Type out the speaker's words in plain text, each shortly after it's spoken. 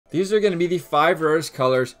These are going to be the 5 rarest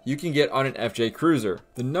colors you can get on an FJ Cruiser.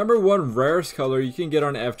 The number 1 rarest color you can get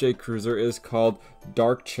on an FJ Cruiser is called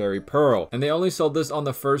Dark Cherry Pearl, and they only sold this on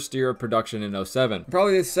the first year of production in 07.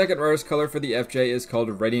 Probably the second rarest color for the FJ is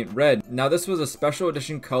called Radiant Red. Now this was a special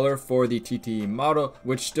edition color for the TTE model,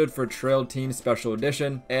 which stood for Trail Team Special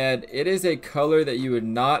Edition, and it is a color that you would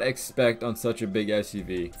not expect on such a big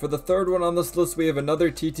SUV. For the third one on this list, we have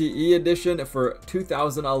another TTE edition for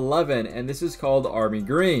 2011, and this is called Army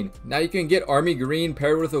Green. Now you can get Army Green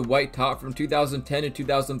paired with a white top from 2010 to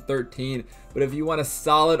 2013, but if you want a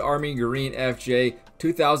solid Army Green FJ,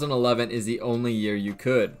 2011 is the only year you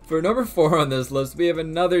could. For number 4 on this list, we have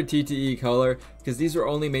another TTE color, because these were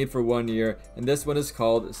only made for 1 year, and this one is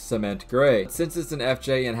called Cement Gray. Since it's an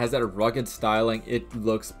FJ and has that rugged styling, it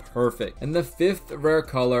looks perfect. And the 5th rare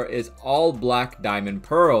color is All Black Diamond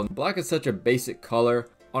Pearl. Black is such a basic color.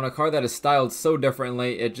 On a car that is styled so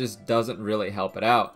differently, it just doesn't really help it out.